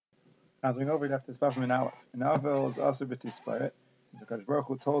As we go over left this Vav in Aleph. In Aleph is also b'tispayet. Since the Kadosh Baruch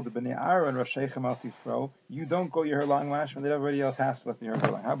Hu told the Bnei Aaron, Rashechem al tifro, you don't go your hair long lash when everybody else has to let the hair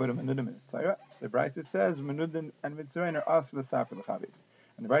go long. How about a menudim and mitzayra? So the Brisa says menudim and mitzayra are also the saper l'chavis.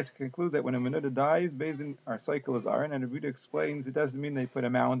 And the Brisa concludes that when a menuda dies, based on our cycle is Aaron, and the Buddha explains it doesn't mean they put a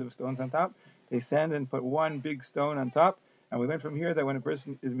mound of stones on top. They sand and put one big stone on top. And we learn from here that when a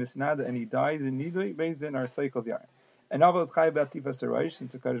person is misnada and he dies in nidui, based on our cycle of the Aaron. And Avos Chai Batifa Sarosh,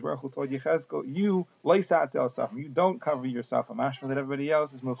 since the Kadosh Baruch Hu told Yechezkel, you leisat el safim, you don't cover yourself a mashma that everybody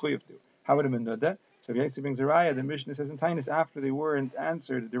else is mechuyev to. How would it have been done? So if Yosef brings a raya, the Mishnah says in Tainus, after they weren't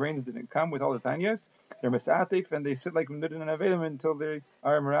answered, the rains didn't come with all the Tanyas, they're mesatif, and they sit like Menuda and Avelim until they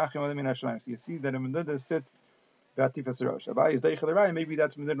are merachim Olim in Hashemayim. So you see that a Menuda sits Batifa Sarosh. Abai is Deichel raya, maybe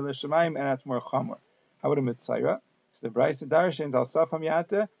that's Menuda l'Shemayim, and that's more chamor. How would a Mitzayra? So the Brisa Darshins al Safam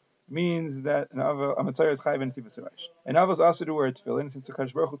Yata means that a Mitzayra is chayiv and tifas sirash. And Avos also do wear tefillin, since the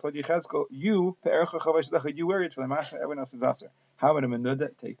Kadosh Baruch Hu told Yechezkel, you pe'ercha chavash lecha, you wear your tefillin. Mashma, everyone else is aser. How about a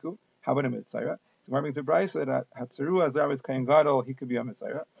menuda teku? How about a Mitzayra? So we're going to Brisa that Hatzeru Azar is kain gadol, he could be a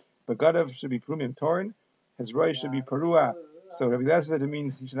Mitzayra, but Gadav should be prumim torn, his roy should be perua. So Rabbi Yehuda said it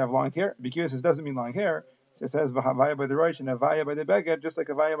means he should have long hair. Because it doesn't mean long hair. So it says v'havaya by the roish and havaya by the beged, just like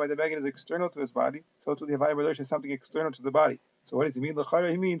havaya by the beged is external to his body, so too the havaya by the roish is something external to the body. So what does he mean?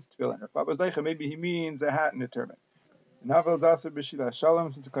 L'chara, he means tefillin. Or Papa's daicha, maybe he means a hat and a turban. And Havel Zaser b'shila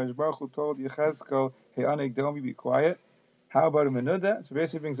shalom, since the Kadosh Baruch Hu told Yechezkel, hey anik domi, be quiet. How about a menuda? So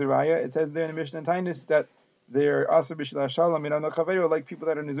basically brings a raya. It says there in the Mishnah and Tainus that they're also b'shila shalom, and chaveru, like people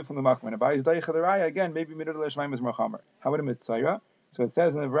that are nizuf from the makman. Abayis daicha the raya, again, maybe menuda l'shmaim is more chamer. How about a mitzayra? So it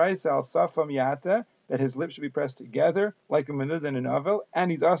says in the Brisa al safam yata, that his lips should be pressed together like a menuda and an avel, and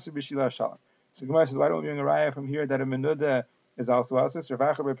he's also b'shila shalom. So Gemara says, why don't we bring a raya from here that a menuda is also asus?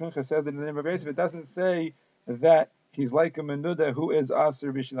 Rav Acha bar Pincha says that in the name of Yosef, it doesn't say that he's like a menuda who is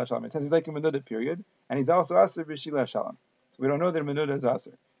aser b'shila shalom. It says he's like a menuda, period, and he's also aser b'shila shalom. So we don't know that a menuda is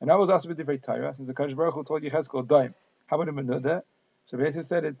aser. And that was also b'divrei Torah, since the Kadosh Baruch Hu told Yechezkel daim. How about a menuda? So Yosef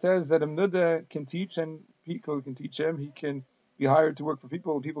said it says that a menuda can teach, and people can teach him. He can be hired to work for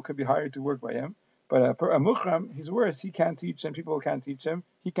people. People can be hired to work by him. But a muchram, he's worse. He can't teach, and people can't teach him.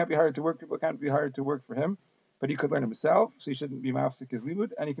 He can't be hired to work. People can't be hired to work for him. But he could learn himself, so he shouldn't be mafsik his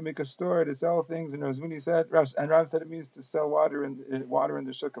limud. And he can make a store to sell things. And Razmuni said, and Rav said it means to sell water in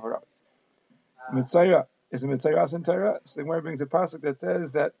the shuk of Rav. Mitzayra is a mitzayras in Torah. So the Gemara brings a pasuk that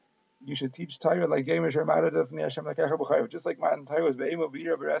says that you should teach Torah like Gemish or Madadav Ni Hashem Lakecha B'Chayev. Just like Matan Torah was Be'ema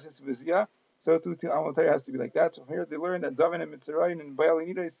B'ira B'Rasis V'Ziyah, so too Amal Torah has to be like that. So here they learn that Zavin and Mitzrayim and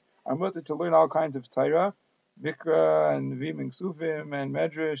Ba'alinides are mutter to learn all kinds of Torah, Bikra and Vim and Ksufim and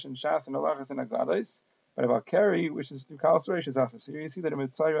Medrash and Shas and Alachas and Agadais. But about Keri, which is through Kal Suresh, is also. So here you see that a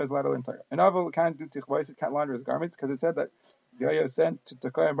Mitzrayim is allowed to learn Torah. And Aval can't do Tichvais, it can't launder his garments, because it said that Yahya sent to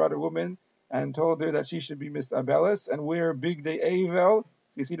Tekoa and brought a woman and told her that she should be Miss Abelis and wear Big Day Avel.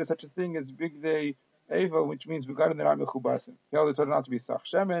 So you see there's such a thing as Big Day Avel, which means Begadim that are Mechubasim. He also told her not to be Sach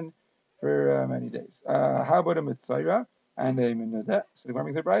Shemen for many days. How about a Mitzayra and a Menuda? So the Gemara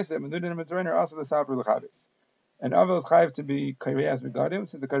brings a price that Menuda and Mitzayra are also the Saper L'Chavis. And Avel is chayiv to be Kairei as Begadim,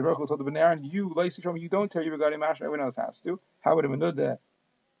 since the Kadosh Baruch Hu told the Bnei Aaron, you, like you don't tear your Begadim Mashma, everyone else has to. How about a Menuda?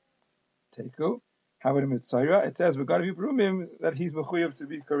 Teku. How about a Mitzayra? It says Begadim Yibrumim that he's Mechuyev to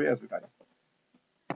be Kairei as Begadim.